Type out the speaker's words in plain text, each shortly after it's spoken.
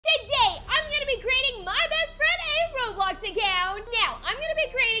around. Now, I'm gonna be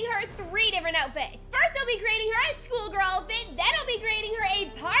creating her 3 different outfits. First, I'll be creating her a schoolgirl outfit, then I'll be creating her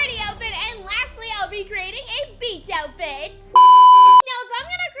a party outfit, and lastly, I'll be creating a beach outfit. Now, if I'm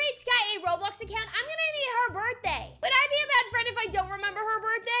gonna create Sky a Roblox account, I'm gonna need her birthday. Would I be a bad friend if I don't remember her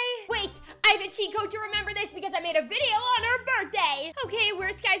birthday? Wait, I have a cheat code to remember this because I made a video on her birthday. Okay,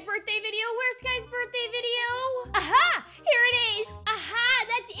 where's Sky's birthday video? Where's Sky's birthday video? Aha! Here it is. Aha!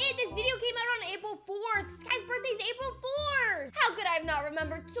 That's it. This video came out on April 4th. Sky's birthday's April 4th. How could I have not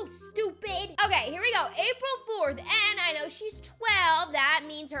remembered? So stupid. Okay, here we go. April 4th, and I know she's 12. That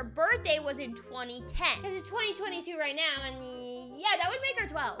means her birthday was in 2010. Because it's 2022 right now, and yeah, that would make her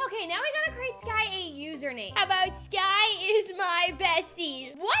 12. Okay, now we gotta create Sky a username. How about Sky is my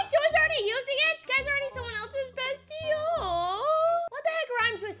bestie? What? Someone's already using it? Sky's already someone else's bestie? Oh. What the heck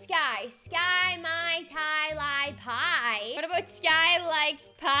rhymes with Sky? Sky, my, tie, lie, pie. What about Sky likes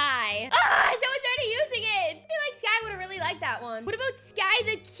pie? Ah, someone's already using it. I feel like Sky would have really liked that one. What about Sky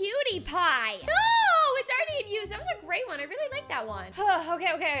the cutie pie? Oh, it's already in use. That was a great one. I really like that one.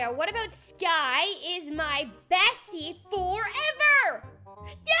 Okay. What about Sky is my bestie forever?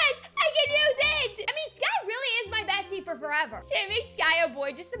 Yes, I can use it! I mean, Sky really is my bestie for forever. Should I make Sky a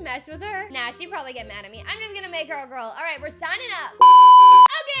boy just to mess with her? Nah, she'd probably get mad at me. I'm just gonna make her a girl. All right, we're signing up.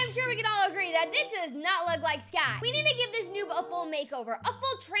 Okay, I'm sure we can all agree that this does not look like Sky. We need to give this noob a full makeover, a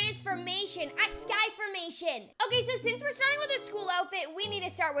full transformation, a Sky-formation. Okay, so since we're starting with a school outfit, we need to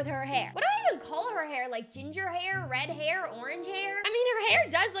start with her hair. What do I even call her hair? Like ginger hair, red hair, orange hair? I mean, her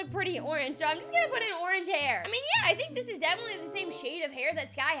hair does look pretty orange, so I'm just gonna put in orange hair. I mean, yeah, I think this is definitely the same shade of hair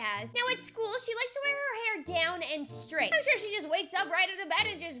that Sky has. Now, at school, she likes to wear her hair down and straight. I'm sure she just wakes up right out of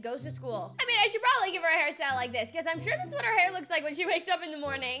bed and just goes to school. I mean, I should probably give her a hairstyle like this, because I'm sure this is what her hair looks like when she wakes up in the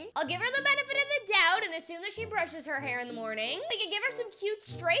morning. I'll give her the benefit of the doubt and assume that she brushes her hair in the morning. We can give her some cute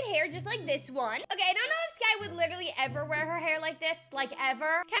straight hair just like this one. Okay, I don't know if Sky would literally ever wear her hair like this, like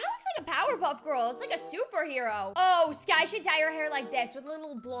ever. It kind of looks like a Powerpuff Girl. It's like a superhero. Oh, Sky should dye her hair like this with a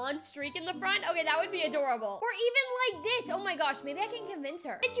little blonde streak in the front. Okay, that would be adorable. Or even like this. Oh my gosh, maybe I can convince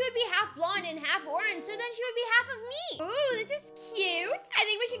her that she would be half blonde and half orange, so then she would be half of me. Ooh, this is cute. I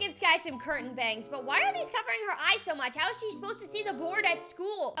think we should give Sky some curtain bangs, but why are these covering her eyes so much? How is she supposed to see the board at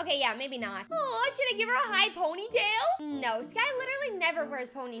school? Okay, yeah, maybe not. Oh, should I give her a high ponytail? No, Sky literally never wears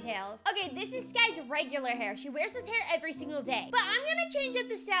ponytails. Okay, this is Sky's regular hair. She wears this hair every single day. But I'm gonna change up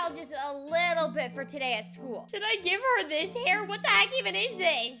the style just a little bit for today at school. Should I give her this hair? What the heck even is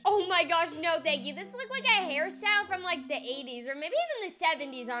this? Oh my gosh, no thank you. This looks like a hairstyle from like the 80s or maybe even the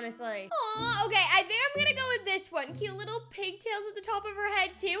 70s, honestly. Oh, okay, I think I'm gonna go with this one. Cute little pigtails at the top of her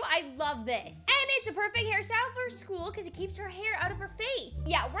head too. I love this. And it's a perfect hairstyle for school because it keeps her hair out of her face.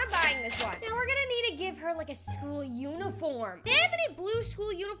 Yeah, we're buying this one. Now we're gonna need to give her like a school uniform. Do they have any blue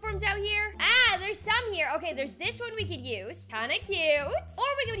school uniforms out here? Ah, there's some here. Okay, there's this one we could use. Kinda cute. Or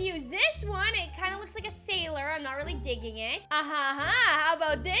we could use this one. It kind of looks like a sailor. I'm not really digging it. How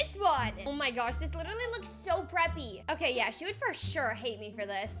about this one? Oh my gosh, this literally looks so preppy. Okay, yeah, she would for sure hate me for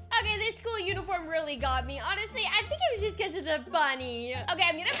this. Okay, this school uniform really got me. Honestly, I think it was just because of the bunny. Okay,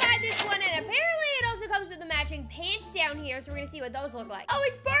 I'm gonna buy this one, and apparently it also comes with the matching pants down here, so we're gonna see what those look like. Oh,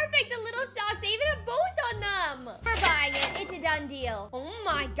 it's perfect. The little socks, they even have bows on them. We're buying it. It's a done deal. Oh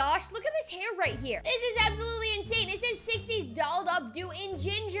my gosh, look at this hair right here. This is absolutely insane. It says 60s dolled up do in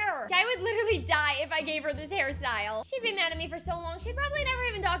ginger. I would literally die if I gave her this hairstyle. She'd be mad at me for so long, she'd probably never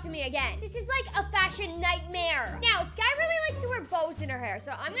even talk to me again. This is like a fashion nightmare. Now, Sky really likes to wear bows in her hair,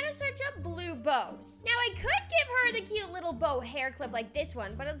 so I'm gonna search up blue bows. Now, I could give her the cute little bow hair clip like this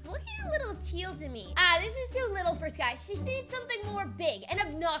one, but it's looking a little teal to me. This is too little for Sky. She needs something more big and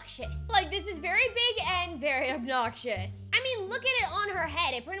obnoxious. Like, this is very big and very obnoxious. I mean, look at it on her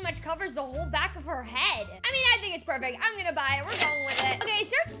head. It pretty much covers the whole back of her head. I mean, I think it's perfect. I'm gonna buy it. We're going with it. Okay,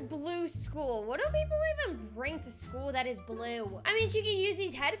 search blue school. What do people even bring to school that is blue? I mean, she could use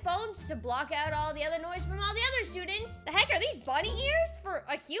these headphones to block out all the other noise from all the other students. The heck, are these bunny ears for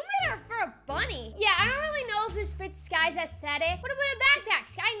a human or for a bunny? Yeah, I don't really know if this fits Sky's aesthetic. What about a backpack?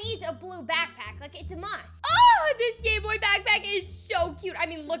 Sky needs a blue backpack. Like, it's a must. Oh, this Game Boy backpack is so cute. I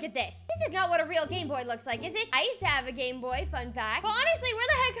mean, look at this. This is not what a real Game Boy looks like, is it? I used to have a Game Boy, fun fact. But honestly, where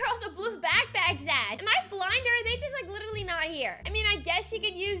the heck are all the blue backpacks at? Am I blind or are they just like literally not here? I mean, I guess she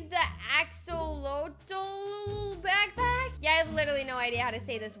could use the axolotl backpack. Yeah, I have literally no idea how to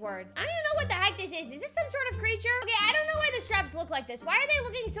say this word. I don't even know what the heck this is. Is this some sort of creature? Okay, I don't know why the straps look like this. Why are they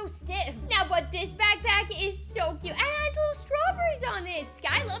looking so stiff? Now, but this backpack is so cute. And it has little strawberries on it.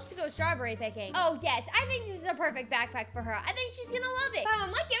 Sky loves to go strawberry picking. Oh, yes. I think this is a perfect backpack for her. I think she's gonna love it. Wow,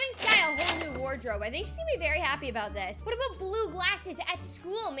 I'm like giving Sky a whole new wardrobe. I think she's gonna be very happy about this. What about blue glasses at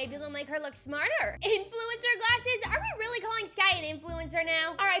school? Maybe they'll make her look smarter. Influencer glasses? Are we really really calling Sky an influencer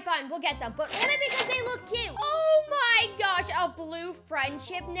now? All right, fine, we'll get them, but only because they look cute. Oh my gosh, a blue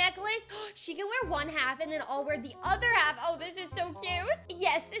friendship necklace. She can wear one half and then I'll wear the other half. Oh, this is so cute.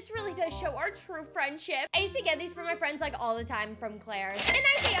 Yes, this really does show our true friendship. I used to get these for my friends like all the time from Claire's. And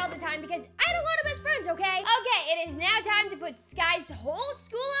I say all the time because I had a lot of best friends, okay? Okay, it is now time to put Sky's whole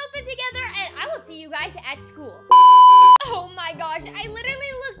school outfit together and I will see you guys at school. Oh my gosh, I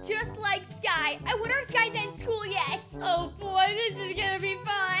literally look just like Sky. I wonder if Sky's at school yet. Oh boy, this is gonna be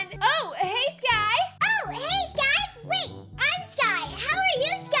fun. Oh, hey Sky. Oh, hey Sky. Wait, I'm Sky. How are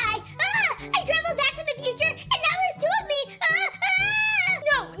you, Sky? I traveled back to the future and now there's two of me.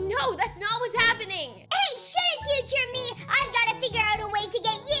 No, that's not what's happening. Hey, shut it, future me. I've got to figure out a way to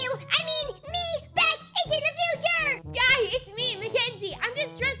get me back into the future. Sky, it's me, Mackenzie. I'm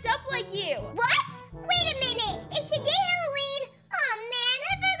just dressed up like you. What? Wait a minute. Is today Halloween? Oh man,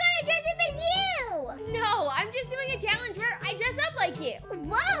 I forgot to dress up as you. No, I'm just doing a challenge where I dress up like you.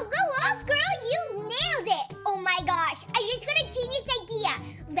 Whoa, go off, girl. You nailed it. Oh my gosh, I just got a genius idea.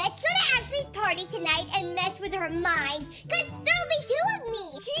 Let's go to Ashley's party tonight and mess with her mind, because there'll be two of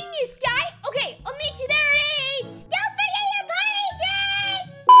me. Genius, Sky. Okay, I'll meet you there at 8. Don't forget your party dress.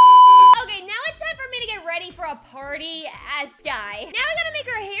 Okay, now it's time for me to get ready for a party as Sky. Now I gotta make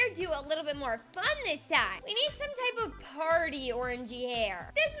her hair do a little bit more fun this time. We need some type of party orangey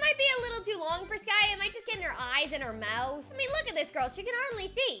hair. This might be a little too long for Sky. It might just get in her eyes and her mouth. I mean, look at this girl. She can hardly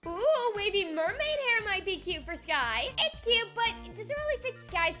see. Ooh, wavy mermaid hair might be cute for Sky. It's cute, but it doesn't really fit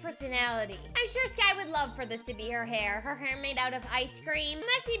Sky's personality. I'm sure Sky would love for this to be her hair. Her hair made out of ice cream.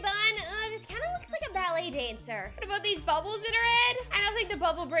 Messy bun. This kind of looks like a ballet dancer. What about these bubbles in her head? I don't think the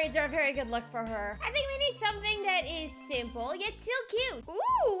bubble braids are a very good look for her. I think we need something that is simple, yet still cute.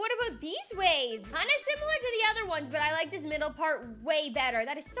 Ooh, what about these waves? Kind of similar to the other ones, but I like this middle part way better.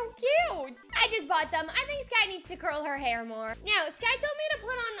 That is so cute. I just bought them. I think Sky needs to curl her hair more. Now, Sky told me to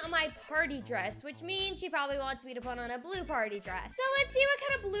put on my party dress, which means she probably wants me to put on a blue party dress. So let's see what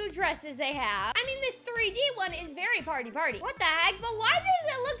kind of blue dresses they have. I mean, this 3D one is very party. What the heck? But why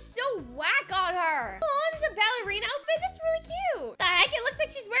does it look so whack on her? Oh, this is a ballerina outfit? That's really cute. The heck? It looks like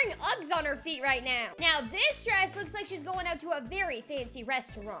she's wearing Uggs on her feet right now. Now, this dress looks like she's going out to a very fancy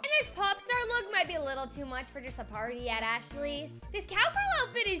restaurant. And this pop star look might be a little too much for just a party at Ashley's. This cowgirl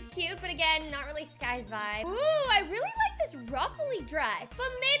outfit is cute, but again, not really Sky's vibe. Ooh, I really like this ruffly dress, but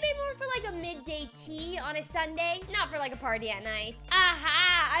maybe more for like a midday tea on a Sunday, not for like a party at night.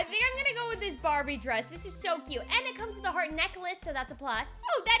 Aha, I think I'm gonna go with this Barbie dress. This is so cute, and it comes with a heart necklace, so that's a plus.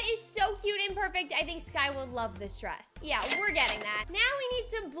 Oh, that is so cute and perfect. I think Sky will love this dress. Yeah, we're getting that. Now we need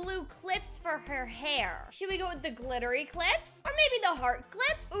some blue clips for her hair. Should we go with the glittery clips? Or maybe the heart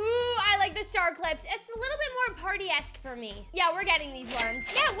clips? Ooh, I like the star clips. It's a little bit more party-esque for me. Yeah, we're getting these ones.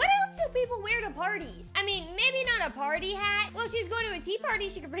 Yeah, what else do people wear to parties? I mean, maybe not a party hat. Well, if she's going to a tea party,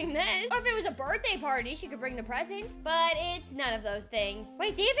 she could bring this. Or if it was a birthday party, she could bring the present. But it's none of those things.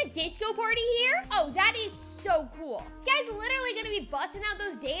 Wait, they have a disco party here? Oh, that is so cool. Sky's literally gonna be busting out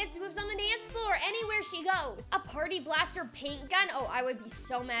those dance moves on the dance floor anywhere she goes. A party blaster paint gun? Oh, I would be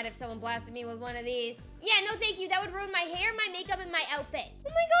so mad if someone blasted me with one of these. Yeah, no thank you. That would ruin my hair, my makeup, and my outfit. Oh my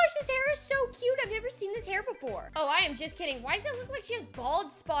gosh, this hair is so cute. I've never seen this hair before. Oh, I am just kidding. Why does it look like she has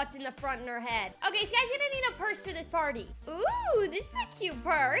bald spots in the front in her head? Okay, Sky's gonna need a purse to this party. Ooh, this is a cute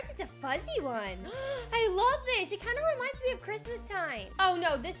purse. It's a fuzzy one. I love this. It kind of reminds me of Christmas time. Oh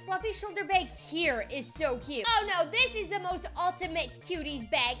no, this fluffy shoulder bag here is so cute. Oh no, this is the most ultimate cuties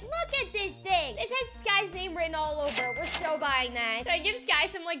bag. Look at this thing. This has Sky's name written all over it. We're so buying that. Should I give Sky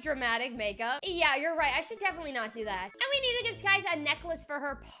some like dramatic makeup? Yeah, you're right. I should definitely not do that. And we need to give Sky a necklace for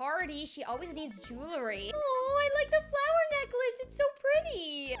her party. She always needs jewelry. Oh, I like the flower necklace. It's so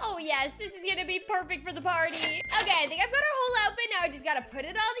pretty. Oh yes, this is gonna be perfect for the party. Okay, I think I've got her whole outfit now. I just gotta put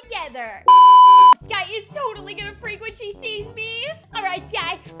it all together. Sky is totally gonna freak when she sees me. All right,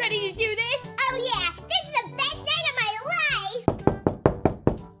 Sky, ready to do this? Oh yeah, this is the best night of my life.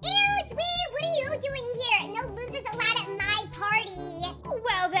 Ew, Twee, what are you doing here? No losers allowed at my party.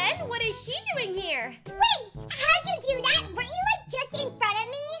 Well then, what is she doing here? Wait, how'd you do that? Weren't you like just in front of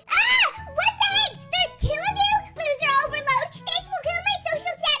me? Ah, what the heck? There's two of you? Loser overload. This will kill my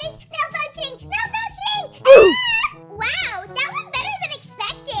social status. Malfunctioning. Ah! Wow, that went better than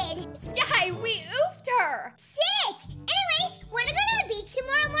expected. Sky, we oofed her. Sick. Anyways, wanna go to the beach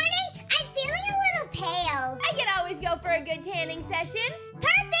tomorrow morning? I'm feeling a little pale.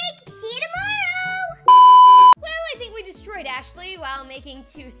 while making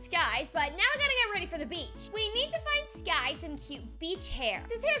 2 skies, but now I gotta get ready for the beach. We need to find Sky some cute beach hair.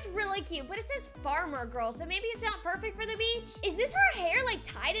 This hair is really cute, but it says farmer girl, so maybe it's not perfect for the beach. Is this her hair like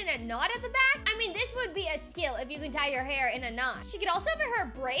tied in a knot at the back? I mean, this would be a skill if you can tie your hair in a knot. She could also have her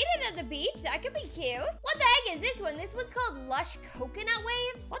hair braided at the beach. That could be cute. What the heck is this one? This one's called Lush Coconut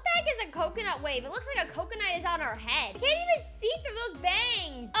Waves. What the heck is a coconut wave? It looks like a coconut is on her head. Can't even see through those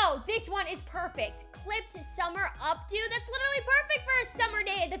bangs. Oh, this one is perfect. Clipped summer updo. That's literally perfect for a summer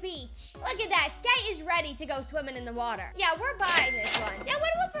day at the beach. Look at that. Sky is ready to go swimming in the water. Yeah, we're buying this one. Yeah, what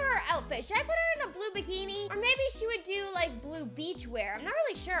about for her outfit? Should I put her in a blue bikini? Or maybe she would do like blue beach wear. I'm not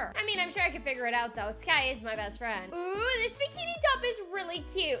really sure. I mean, I'm sure I could figure it out though. Sky is my best friend. Ooh, this bikini top is really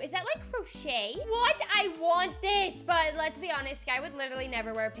cute. Is that like crochet? What? I want this, but let's be honest, Sky would literally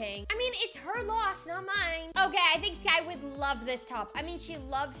never wear pink. I mean, it's her loss, not mine. Okay, I think Sky would love this top. I mean, she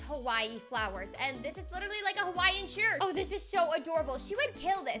loves Hawaii flowers, and this is literally like a Hawaiian shirt. Oh, this is so adorable. She would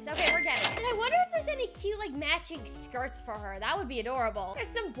kill this. Okay, we're getting it. And I wonder if there's any cute like matching skirts for her. That would be adorable. There's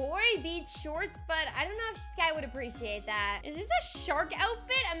some boy beach shorts, but I don't know if Sky would appreciate that. Is this a shark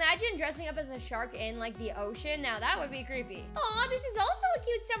outfit? Imagine dressing up as a shark in like the ocean. Now that would be creepy. Aw, this is also a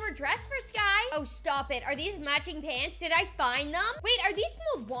cute summer dress for Sky. Oh, stop it. Are these matching pants? Did I find them? Wait, are these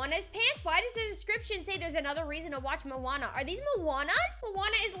Moana's pants? Why does the description say there's another reason to watch Moana? Are these Moana's?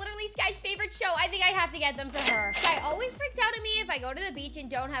 Moana is literally Sky's favorite show. I think I have to get them for her. Sky always freaks out at me if I go to the beach and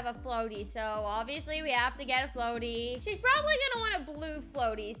don't have a floaty, so obviously we have to get a floaty. She's probably gonna want a blue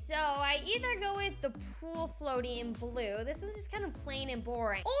floaty, so I either go with the pool floaty in blue. This one's just kind of plain and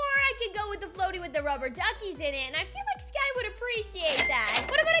boring. Or I could go with the floaty with the rubber duckies in it, and I feel like Sky would appreciate that.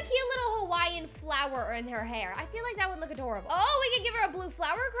 What about a cute little Hawaiian flower in her hair? I feel like that would look adorable. Oh, we could give her a blue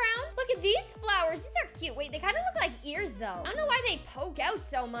flower crown. Look at these flowers. These are cute. Wait, they kind of look like ears, though. I don't know why they poke out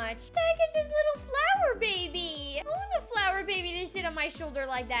so much. What the heck is this little flower baby? I want a flower baby to sit on my shoulder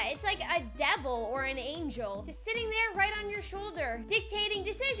like that. It's like a devil or an angel just sitting there right on your shoulder, dictating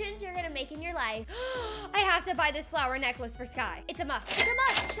decisions you're gonna make in your life. I have to buy this flower necklace for Sky. It's a must. It's a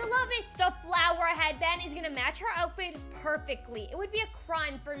must. She'll love it. The flower headband is gonna match her outfit perfectly. It would be a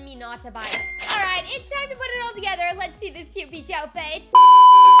crime for me not to buy this. All right, it's time to put it all together. Let's see this cute beach outfit.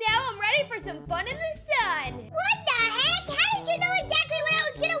 Now I'm ready for some fun in the sun. What the heck? How did you know exactly what I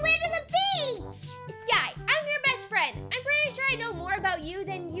was gonna wear to the beach? Sky, I'm your best friend. I'm pretty sure I know more about you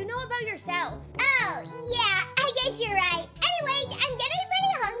than you know about yourself. Oh, yeah, I guess you're right. Anyways, I'm getting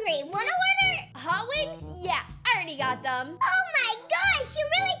pretty hungry. Wanna order? Hot wings? Yeah, I already got them. Oh my gosh, you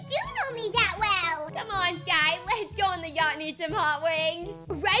really do know me that well. Come on, Sky, let's go on the yacht and eat some hot wings.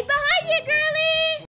 Right behind you, girlie.